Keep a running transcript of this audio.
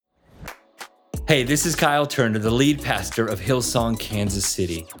Hey, this is Kyle Turner, the lead pastor of Hillsong, Kansas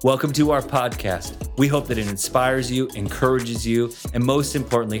City. Welcome to our podcast. We hope that it inspires you, encourages you, and most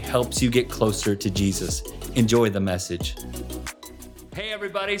importantly, helps you get closer to Jesus. Enjoy the message. Hey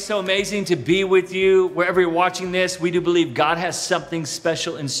everybody, so amazing to be with you. Wherever you're watching this, we do believe God has something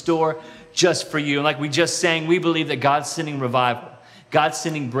special in store just for you. And like we just sang, we believe that God's sending revival. God's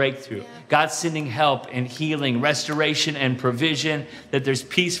sending breakthrough. God's sending help and healing, restoration and provision, that there's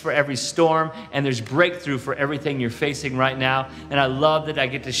peace for every storm and there's breakthrough for everything you're facing right now. And I love that I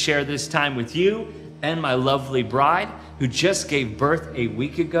get to share this time with you and my lovely bride who just gave birth a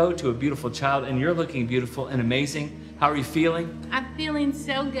week ago to a beautiful child, and you're looking beautiful and amazing. How are you feeling? I'm feeling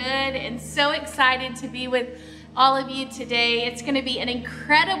so good and so excited to be with all of you today. It's going to be an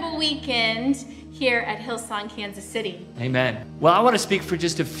incredible weekend here at Hillsong, Kansas City. Amen. Well, I want to speak for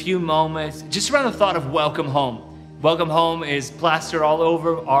just a few moments, just around the thought of welcome home. Welcome home is plastered all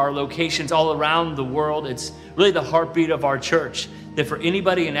over our locations all around the world. It's really the heartbeat of our church, that for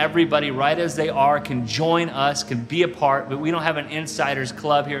anybody and everybody, right as they are, can join us, can be a part, but we don't have an insiders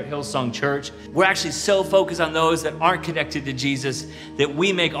club here at Hillsong Church. We're actually so focused on those that aren't connected to Jesus that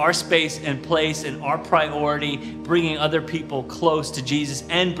we make our space and place and our priority bringing other people close to Jesus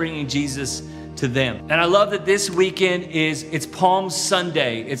and bringing Jesus to them. And I love that this weekend it's Palm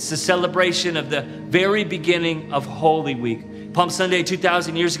Sunday. It's the celebration of the very beginning of Holy Week. Palm Sunday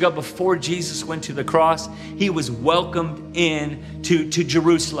 2,000 years ago, before Jesus went to the cross, he was welcomed in to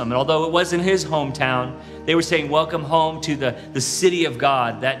Jerusalem. And although it wasn't his hometown, they were saying welcome home to the city of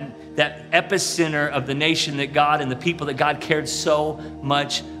God, that epicenter of the nation that God and the people that God cared so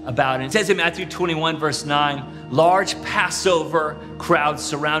much about. And it says in Matthew 21, verse 9, large Passover crowds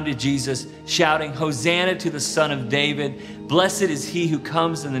surrounded Jesus, shouting, Hosanna to the Son of David. Blessed is he who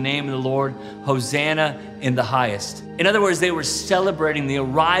comes in the name of the Lord. Hosanna in the highest. In other words, they were celebrating the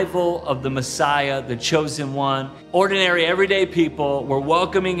arrival of the Messiah, the chosen one. Ordinary, everyday people were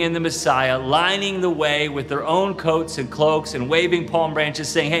welcoming in the Messiah, lining the way with their own coats and cloaks and waving palm branches,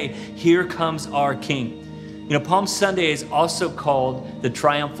 saying, hey, here comes our King. You know, Palm Sunday is also called the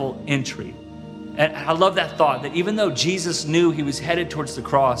triumphal entry. And I love that thought, that even though Jesus knew he was headed towards the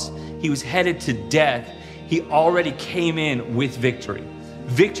cross, he was headed to death, he already came in with victory.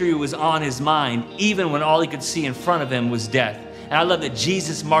 Victory was on his mind, even when all he could see in front of him was death. And I love that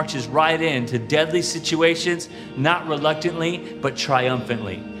Jesus marches right into deadly situations, not reluctantly, but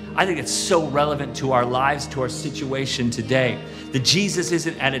triumphantly. I think it's so relevant to our lives, to our situation today. That Jesus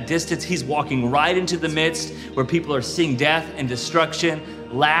isn't at a distance, he's walking right into the midst where people are seeing death and destruction,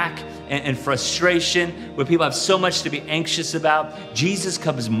 lack and frustration, where people have so much to be anxious about. Jesus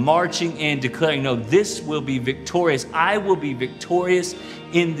comes marching in, declaring, no, this will be victorious. I will be victorious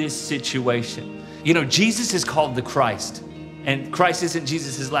in this situation. You know, Jesus is called the Christ, and Christ isn't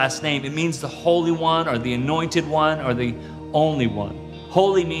Jesus' last name. It means the Holy One or the Anointed One or the Only One.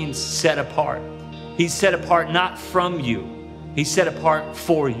 Holy means set apart. He's set apart not from you. He's set apart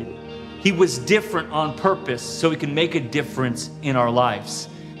for you. He was different on purpose so he can make a difference in our lives.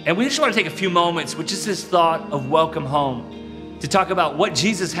 And we just want to take a few moments with just this thought of welcome home to talk about what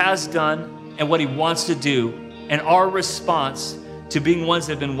Jesus has done and what he wants to do and our response to being ones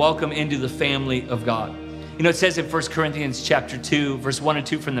that have been welcomed into the family of God. You know, it says in 1 Corinthians chapter 2, verse 1 and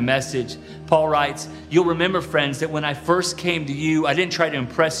 2 from the Message, Paul writes, you'll remember, friends, that when I first came to you, I didn't try to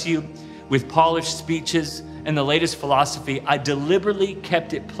impress you with polished speeches and the latest philosophy. I deliberately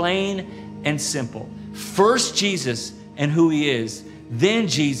kept it plain and simple. First Jesus and who he is, then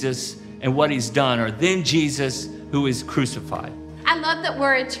Jesus and what he's done, or then Jesus who is crucified. I love that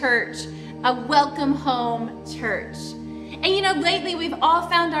we're a church, a welcome home church. And you know, lately we've all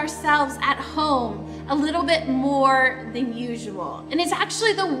found ourselves at home a little bit more than usual. And it's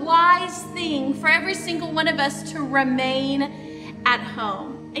actually the wise thing for every single one of us to remain at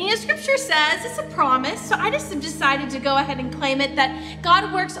home. And you know, scripture says, it's a promise, so I just have decided to go ahead and claim it, that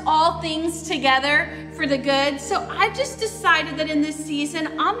God works all things together for the good. So I've just decided that in this season,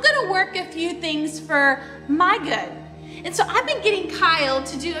 I'm gonna work a few things for my good. And so I've been getting Kyle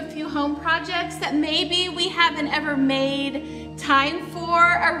to do a few home projects that maybe we haven't ever made time for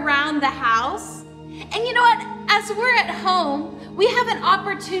around the house. And you know what, as we're at home, we have an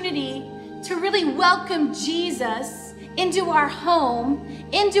opportunity to really welcome Jesus into our home,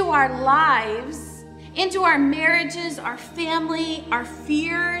 into our lives, into our marriages, our family, our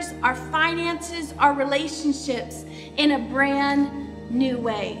fears, our finances, our relationships in a brand new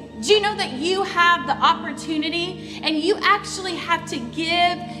way. Do you know that you have the opportunity and you actually have to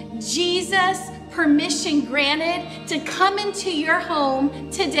give Jesus permission granted to come into your home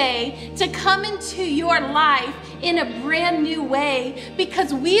today, to come into your life in a brand new way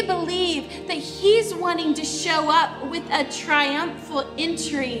because we believe that he's wanting to show up with a triumphal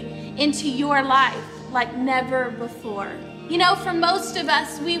entry into your life like never before. You know, for most of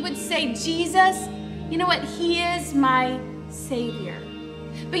us, we would say, Jesus, you know what? He is my Savior.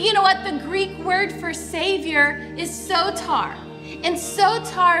 But you know what? The Greek word for Savior is soter. And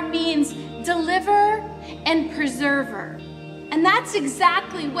soter means deliverer and preserver. And that's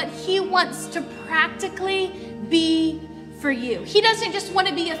exactly what he wants to practically be for you. He doesn't just want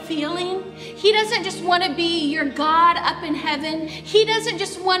to be a feeling. He doesn't just want to be your God up in heaven. He doesn't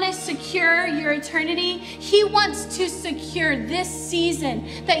just want to secure your eternity. He wants to secure this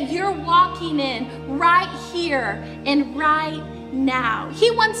season that you're walking in right here and right now.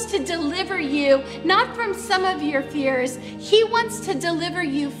 He wants to deliver you, not from some of your fears. He wants to deliver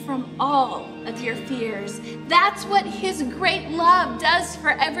you from all of your fears. That's what his great love does for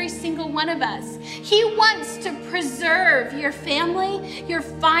every single one of us. He wants to preserve your family, your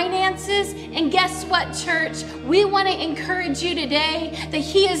finances, and guess what, church? We want to encourage you today that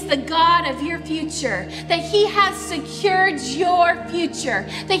he is the God of your future, that he has secured your future,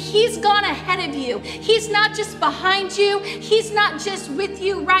 that he's gone ahead of you. He's not just behind you. He's not just with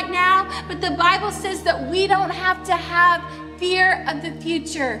you right now, but the Bible says that we don't have to have fear of the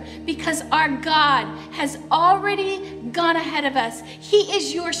future because our God has already gone ahead of us. He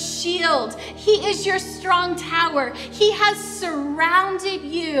is your shield. He is your strong tower. He has surrounded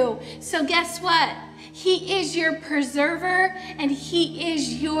you. So guess what? He is your preserver and he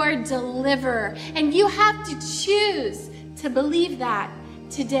is your deliverer. And you have to choose to believe that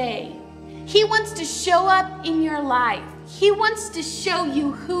today. He wants to show up in your life. He wants to show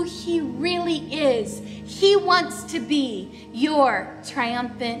you who he really is. He wants to be your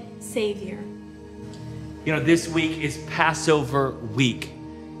triumphant Savior. You know, this week is Passover week.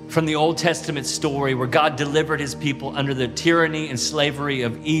 From the Old Testament story where God delivered his people under the tyranny and slavery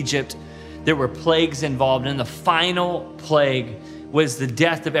of Egypt, there were plagues involved, and the final plague was the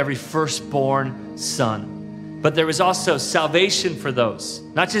death of every firstborn son. But there was also salvation for those,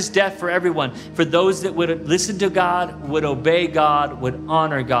 not just death for everyone, for those that would listen to God, would obey God, would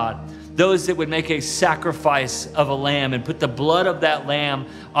honor God. Those that would make a sacrifice of a lamb and put the blood of that lamb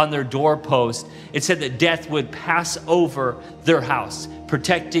on their doorpost. It said that death would pass over their house,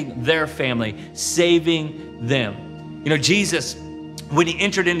 protecting their family, saving them. You know, Jesus, when he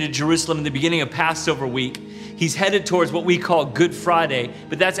entered into Jerusalem in the beginning of Passover week, he's headed towards what we call Good Friday,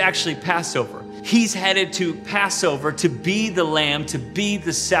 but that's actually Passover. He's headed to Passover to be the lamb, to be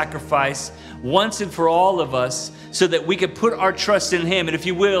the sacrifice once and for all of us so that we could put our trust in him. And if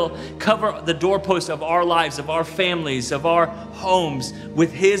you will, cover the doorposts of our lives, of our families, of our homes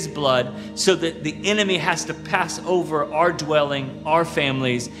with his blood so that the enemy has to pass over our dwelling, our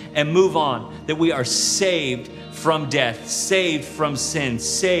families, and move on, that we are saved from death, saved from sin,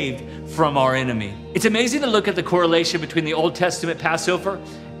 saved from our enemy. It's amazing to look at the correlation between the Old Testament Passover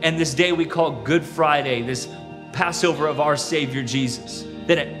and this day we call Good Friday, this Passover of our Savior Jesus.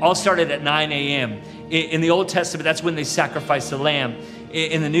 That it all started at 9 a.m. In the Old Testament, that's when they sacrificed the lamb.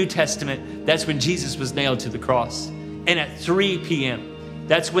 In the New Testament, that's when Jesus was nailed to the cross. And at 3 p.m.,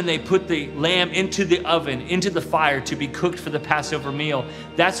 that's when they put the lamb into the oven, into the fire to be cooked for the Passover meal.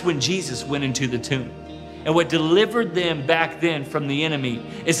 That's when Jesus went into the tomb. And what delivered them back then from the enemy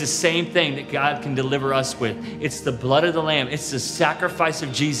is the same thing that God can deliver us with. It's the blood of the Lamb. It's the sacrifice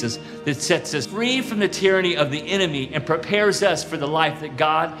of Jesus that sets us free from the tyranny of the enemy and prepares us for the life that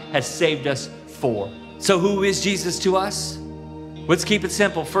God has saved us for. So who is Jesus to us? Let's keep it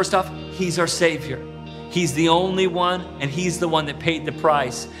simple. First off, he's our Savior. He's the only one, and he's the one that paid the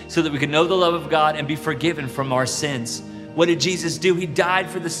price so that we can know the love of God and be forgiven from our sins. What did Jesus do? He died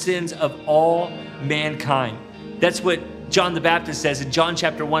for the sins of all mankind. That's what John the Baptist says in John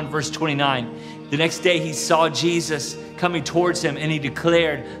chapter 1, verse 29. The next day he saw Jesus coming towards him and he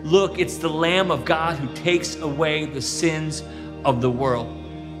declared, "Look, it's the Lamb of God who takes away the sins of the world."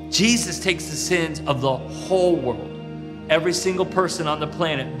 Jesus takes the sins of the whole world. Every single person on the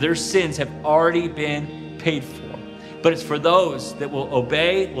planet, their sins have already been paid for. But it's for those that will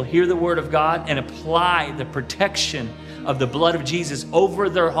obey, will hear the word of God, and apply the protection of the blood of Jesus over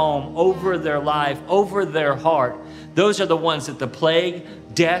their home, over their life, over their heart. Those are the ones that the plague,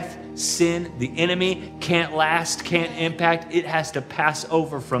 death, sin, the enemy can't last, can't impact. It has to pass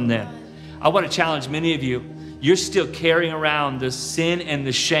over from them. I want to challenge many of you. You're still carrying around the sin and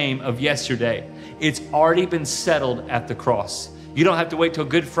the shame of yesterday. It's already been settled at the cross. You don't have to wait till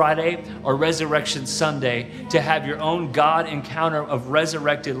Good Friday or Resurrection Sunday to have your own God encounter of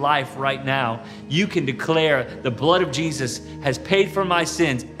resurrected life right now. You can declare the blood of Jesus has paid for my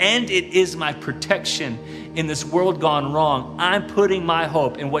sins and it is my protection in this world gone wrong. I'm putting my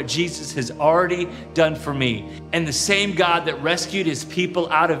hope in what Jesus has already done for me. And the same God that rescued his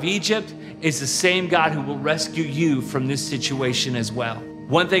people out of Egypt is the same God who will rescue you from this situation as well.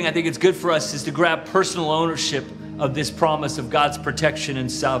 One thing I think it's good for us is to grab personal ownership of this promise of God's protection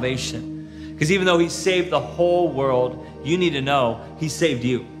and salvation. Because even though he saved the whole world, you need to know he saved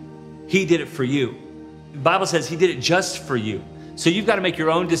you. He did it for you. The Bible says he did it just for you. So you've got to make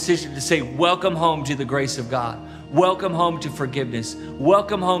your own decision to say, welcome home to the grace of God. Welcome home to forgiveness.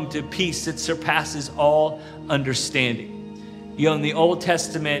 Welcome home to peace that surpasses all understanding. You know, in the Old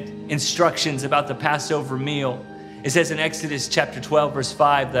Testament instructions about the Passover meal, it says in Exodus chapter 12, verse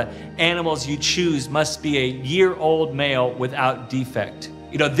 5, the animals you choose must be a year-old male without defect.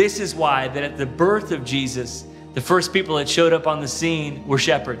 You know, this is why that at the birth of Jesus, the first people that showed up on the scene were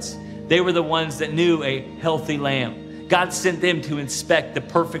shepherds. They were the ones that knew a healthy lamb. God sent them to inspect the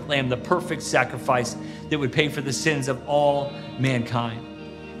perfect lamb, the perfect sacrifice that would pay for the sins of all mankind.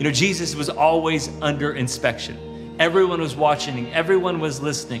 You know, Jesus was always under inspection. Everyone was watching, everyone was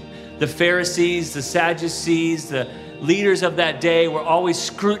listening. The Pharisees, the Sadducees, the leaders of that day were always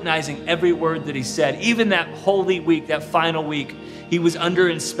scrutinizing every word that he said. Even that holy week, that final week, he was under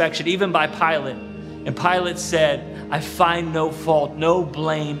inspection, even by Pilate. And Pilate said, I find no fault, no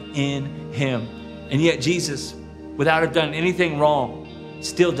blame in him. And yet Jesus, without have done anything wrong,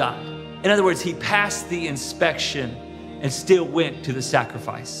 still died. In other words, he passed the inspection and still went to the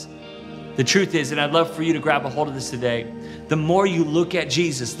sacrifice. The truth is, and I'd love for you to grab a hold of this today, the more you look at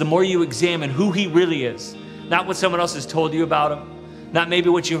Jesus, the more you examine who he really is, not what someone else has told you about him, not maybe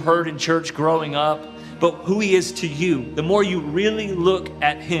what you heard in church growing up, but who he is to you. The more you really look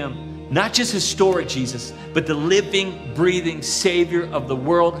at him, not just historic Jesus, but the living, breathing Savior of the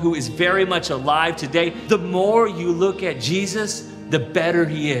world who is very much alive today, the more you look at Jesus, the better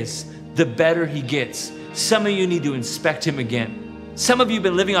he is, the better he gets. Some of you need to inspect him again. Some of you have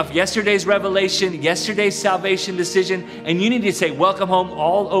been living off yesterday's revelation, yesterday's salvation decision, and you need to say, welcome home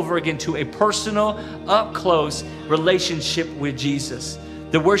all over again to a personal, up-close relationship with Jesus.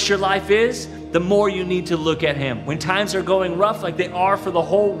 The worse your life is, the more you need to look at him. When times are going rough like they are for the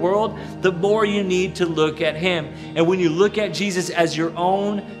whole world, the more you need to look at him. And when you look at Jesus as your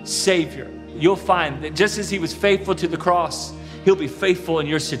own Savior, you'll find that just as he was faithful to the cross, he'll be faithful in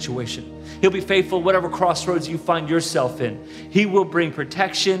your situation. He'll be faithful whatever crossroads you find yourself in. He will bring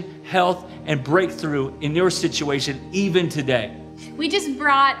protection, health, and breakthrough in your situation even today. We just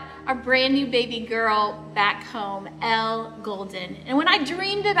brought our brand new baby girl back home, Elle Golden. And when I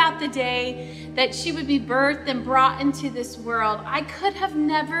dreamed about the day that she would be birthed and brought into this world, I could have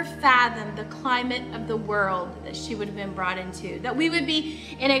never fathomed the climate of the world that she would have been brought into, that we would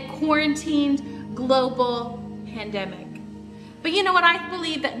be in a quarantined global pandemic. But you know what? I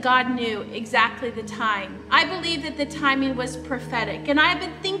believe that God knew exactly the time. I believe that the timing was prophetic. And I've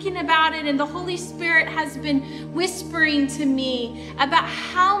been thinking about it, and the Holy Spirit has been whispering to me about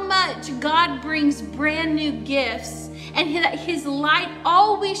how much God brings brand new gifts, and that his light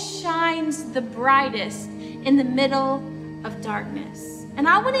always shines the brightest in the middle of darkness. And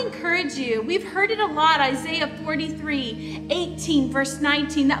I want to encourage you, we've heard it a lot, Isaiah 43:18, verse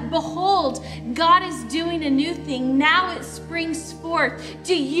 19, that behold, God is doing a new thing. Now it springs forth.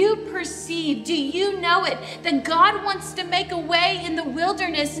 Do you perceive, do you know it, that God wants to make a way in the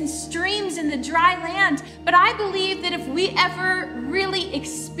wilderness and streams in the dry land? But I believe that if we ever really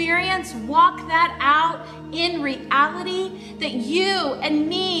experience, walk that out in reality, that you and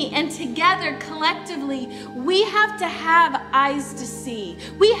me and together collectively, we have to have eyes to see.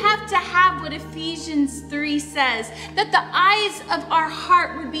 We have to have what Ephesians 3 says, that the eyes of our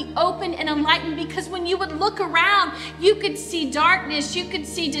heart would be open and enlightened, because when you would look around, you could see darkness, you could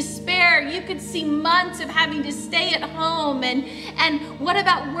see despair, you could see months of having to stay at home, and what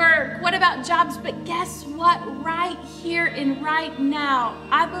about work, what about jobs? But guess what? Right here and right now,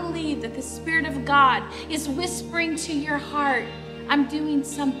 I believe that the Spirit of God is whispering to your heart, I'm doing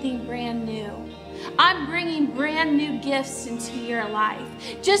something brand new. I'm bringing brand new gifts into your life.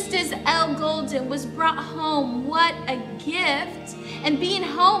 Just as Elle Golden was brought home, what a gift. And being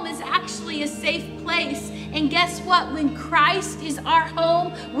home is actually a safe place. And guess what? When Christ is our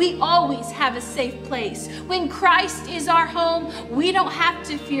home, we always have a safe place. When Christ is our home, we don't have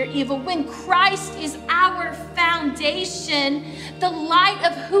to fear evil. When Christ is our foundation, the light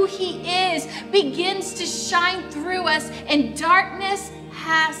of who he is begins to shine through us, and darkness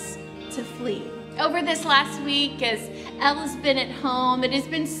has to flee. Over this last week, as Ella's been at home, it has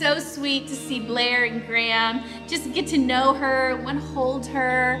been so sweet to see Blair and Graham, just get to know her, want to hold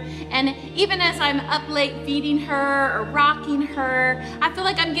her. And even as I'm up late feeding her or rocking her, I feel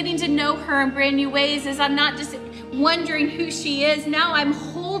like I'm getting to know her in brand new ways, as I'm not just wondering who she is. Now I'm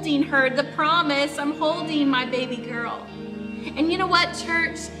holding her, the promise. I'm holding my baby girl. And you know what,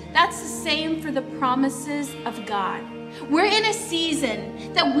 church? That's the same for the promises of God. We're in a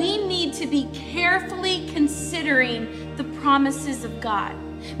season that we need to be carefully considering the promises of God.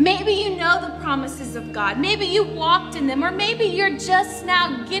 Maybe you know the promises of God. Maybe you walked in them, or maybe you're just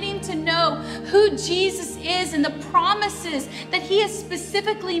now getting to know who Jesus is and the promises that he has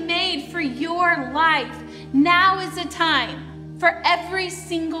specifically made for your life. Now is a time for every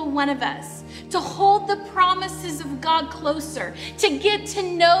single one of us to hold the promises of God closer, to get to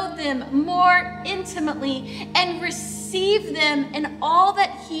know them more intimately and receive them in all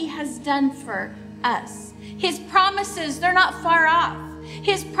that he has done for us. His promises, they're not far off.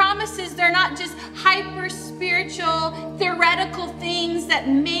 His promises, they're not just hyper spiritual, theoretical things that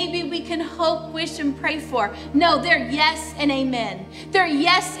maybe we can hope, wish, and pray for. No, they're yes and amen. They're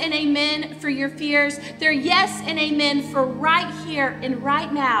yes and amen for your fears. They're yes and amen for right here and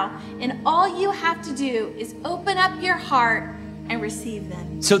right now. And all you have to do is open up your heart and receive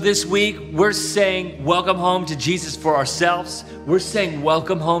them. So this week, we're saying welcome home to Jesus for ourselves. We're saying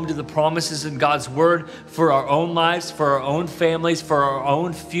welcome home to the promises in God's word for our own lives, for our own families, for our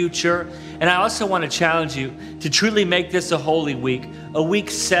own future. And I also want to challenge you to truly make this a holy week, a week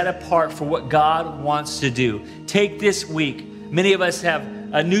set apart for what God wants to do. Take this week. Many of us have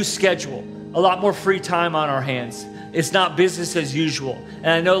a new schedule, a lot more free time on our hands. It's not business as usual. And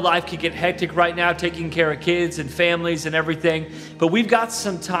I know life can get hectic right now, taking care of kids and families and everything, but we've got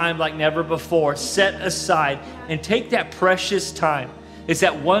some time like never before set aside, and take that precious time. It's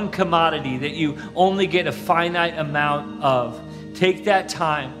that one commodity that you only get a finite amount of. Take that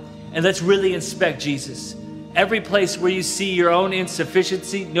time and let's really inspect Jesus. Every place where you see your own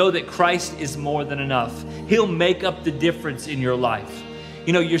insufficiency, know that Christ is more than enough. He'll make up the difference in your life.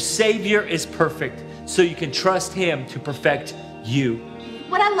 You know, your Savior is perfect, so you can trust him to perfect you.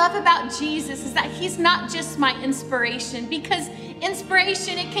 What I love about Jesus is that he's not just my inspiration, because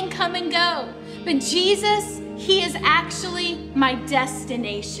inspiration, it can come and go. But Jesus, he is actually my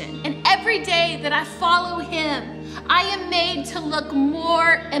destination. And every day that I follow him, I am made to look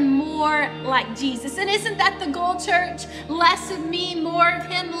more and more like Jesus. And isn't that the goal, church? Less of me, more of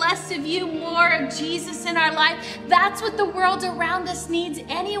him, less of you, more of Jesus in our life. That's what the world around us needs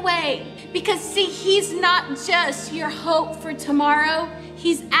anyway. Because see, he's not just your hope for tomorrow.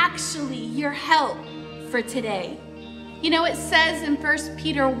 He's actually your help for today. You know, it says in 1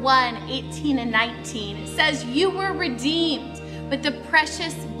 Peter 1:18 and 19, it says, you were redeemed with the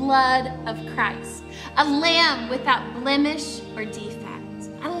precious blood of Christ, a lamb without blemish or defect.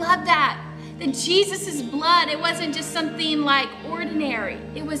 I love that Jesus' blood, it wasn't just something like ordinary.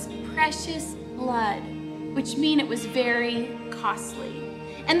 It was precious blood, which means it was very costly.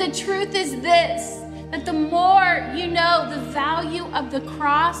 And the truth is this, that the more you know the value of the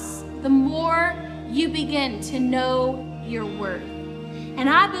cross, the more you begin to know your worth. And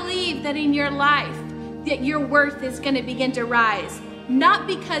I believe that in your life, that your worth is going to begin to rise. Not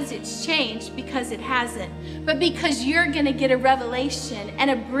because it's changed, because it hasn't, but because you're going to get a revelation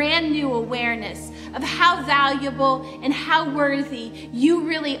and a brand new awareness of how valuable and how worthy you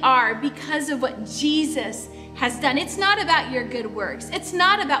really are because of what Jesus has done. It's not about your good works. It's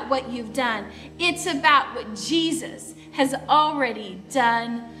not about what you've done. It's about what Jesus has already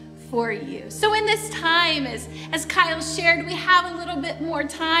done for you. So in this time, as Kyle shared, we have a little bit more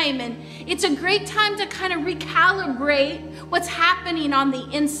time, and it's a great time to kind of recalibrate what's happening on the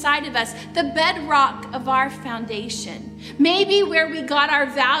inside of us, the bedrock of our foundation. Maybe where we got our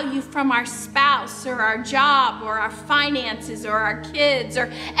value from our spouse or our job or our finances or our kids or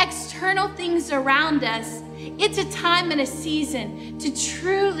external things around us. It's a time and a season to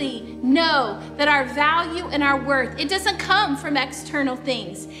truly know that our value and our worth, it doesn't come from external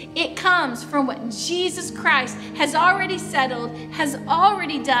things. It comes from what Jesus Christ has already settled, has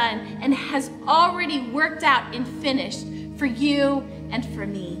already done, and has already worked out and finished for you and for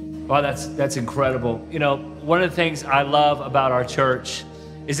me. Wow, that's incredible. You know, one of the things I love about our church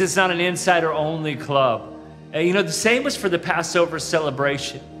is it's not an insider-only club. You know, the same was for the Passover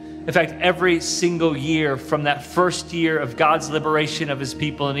celebration. In fact, every single year from that first year of God's liberation of his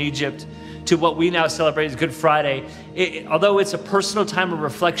people in Egypt to what we now celebrate as Good Friday, although it's a personal time of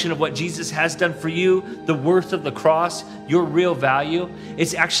reflection of what Jesus has done for you, the worth of the cross, your real value,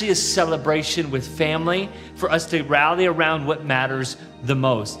 it's actually a celebration with family for us to rally around what matters the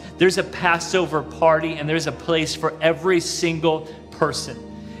most. There's a Passover party and there's a place for every single person.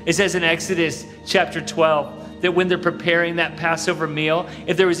 It says in Exodus chapter 12, that when they're preparing that Passover meal,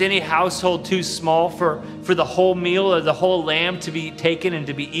 if there was any household too small for the whole meal or the whole lamb to be taken and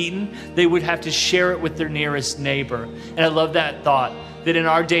to be eaten, they would have to share it with their nearest neighbor. And I love that thought, that in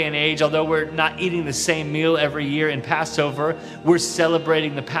our day and age, although we're not eating the same meal every year in Passover, we're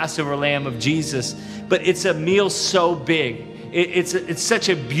celebrating the Passover lamb of Jesus. But it's a meal so big. It's such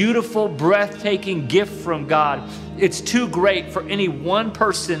a beautiful, breathtaking gift from God. It's too great for any one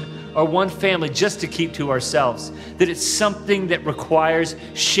person or one family just to keep to ourselves, that it's something that requires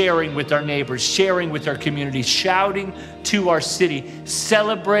sharing with our neighbors, sharing with our community, shouting to our city,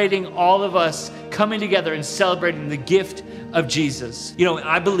 celebrating all of us coming together and celebrating the gift of Jesus. You know,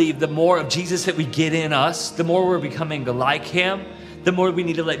 I believe the more of Jesus that we get in us, the more we're becoming like him, the more we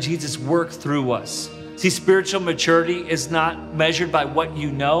need to let Jesus work through us. See, spiritual maturity is not measured by what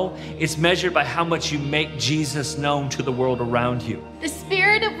you know. It's measured by how much you make Jesus known to the world around you. The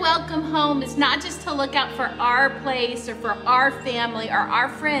spirit of welcome home is not just to look out for our place or for our family or our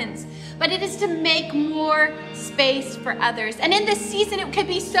friends, but it is to make more space for others. And in this season, it could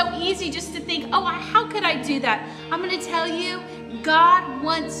be so easy just to think, oh, how could I do that? I'm going to tell you, God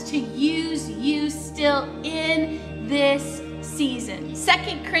wants to use you still in this season.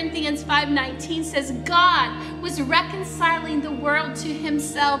 2 Corinthians 5:19 says, God was reconciling the world to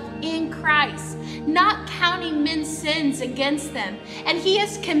himself in Christ, not counting men's sins against them. And he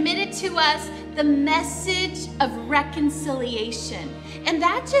has committed to us the message of reconciliation. And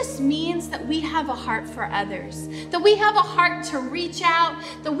that just means that we have a heart for others, that we have a heart to reach out,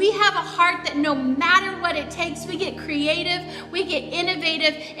 that we have a heart that no matter what it takes, we get creative, we get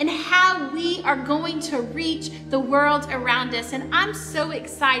innovative in how we are going to reach the world around us. And I'm so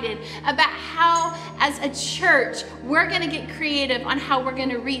excited about how, as a church, we're going to get creative on how we're going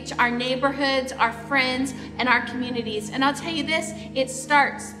to reach our neighborhoods, our friends, and our communities. And I'll tell you this, it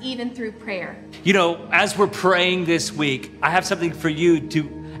starts even through prayer. You know, as we're praying this week, I have something for you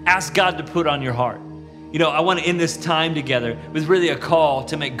to ask God to put on your heart. You know, I want to end this time together with really a call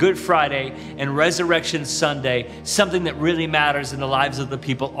to make Good Friday and Resurrection Sunday something that really matters in the lives of the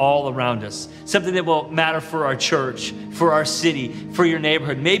people all around us. Something that will matter for our church, for our city, for your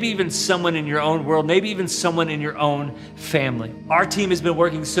neighborhood, maybe even someone in your own world, maybe even someone in your own family. Our team has been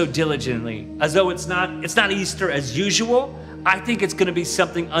working so diligently, as though it's not Easter as usual. I think it's going to be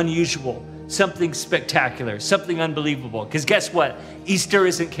something unusual, something spectacular, something unbelievable. Because guess what? Easter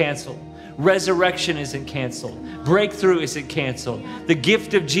isn't canceled. Resurrection isn't canceled. Breakthrough isn't canceled. The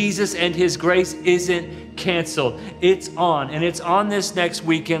gift of Jesus and his grace isn't canceled. It's on, and it's on this next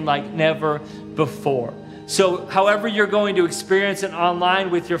weekend like never before. So however you're going to experience it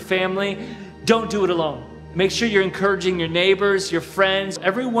online with your family, don't do it alone. Make sure you're encouraging your neighbors, your friends,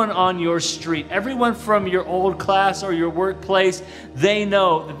 everyone on your street, everyone from your old class or your workplace. They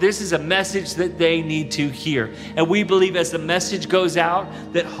know that this is a message that they need to hear. And we believe as the message goes out,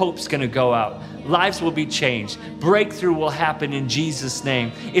 that hope's going to go out. Lives will be changed. Breakthrough will happen in Jesus'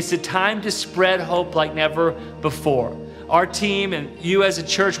 name. It's a time to spread hope like never before. Our team and you as a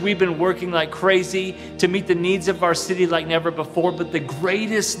church, we've been working like crazy to meet the needs of our city like never before. But the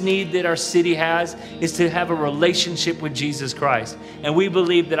greatest need that our city has is to have a relationship with Jesus Christ. And we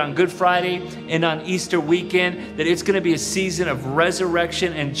believe that on Good Friday and on Easter weekend, that it's going to be a season of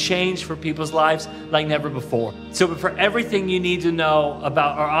resurrection and change for people's lives like never before. So for everything you need to know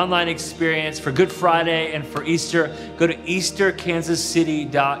about our online experience for Good Friday and for Easter, go to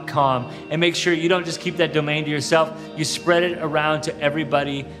easterkansascity.com and make sure you don't just keep that domain to yourself. You spread it around to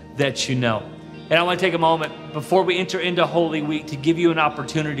everybody that you know. And I want to take a moment before we enter into Holy Week to give you an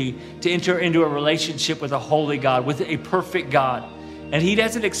opportunity to enter into a relationship with a holy God, with a perfect God. And he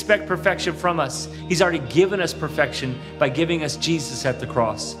doesn't expect perfection from us. He's already given us perfection by giving us Jesus at the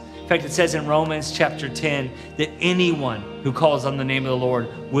cross. In fact, it says in Romans chapter 10 that anyone who calls on the name of the Lord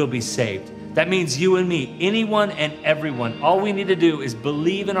will be saved. That means you and me, anyone and everyone. All we need to do is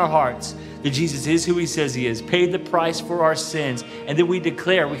believe in our hearts that Jesus is who he says he is, paid the price for our sins, and then we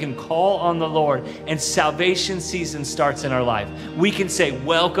declare, we can call on the Lord, and salvation season starts in our life. We can say,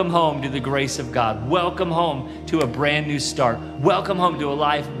 welcome home to the grace of God. Welcome home to a brand new start. Welcome home to a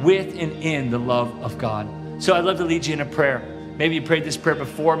life with and in the love of God. So I'd love to lead you in a prayer. Maybe you prayed this prayer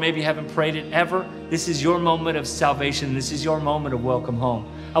before. Maybe you haven't prayed it ever. This is your moment of salvation. This is your moment of welcome home.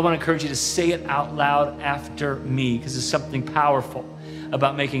 I want to encourage you to say it out loud after me, because there's something powerful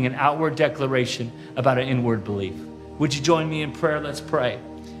about making an outward declaration about an inward belief. Would you join me in prayer? Let's pray.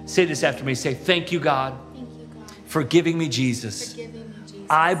 Say this after me. Say, thank you, God, for giving me Jesus.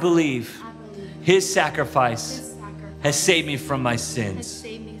 I believe his sacrifice has saved me from my sins.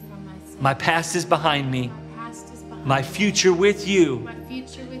 My past is behind me. My future with you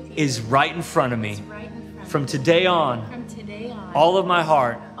is right in front of me. From today on, all of my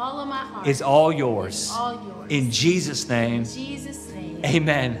heart is all yours. In Jesus' name,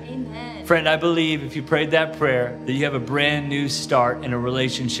 amen. Friend, I believe if you prayed that prayer, that you have a brand new start in a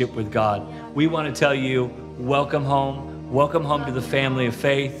relationship with God. We want to tell you, welcome home. Welcome home to the family of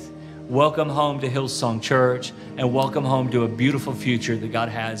faith. Welcome home to Hillsong Church. And welcome home to a beautiful future that God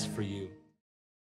has for you.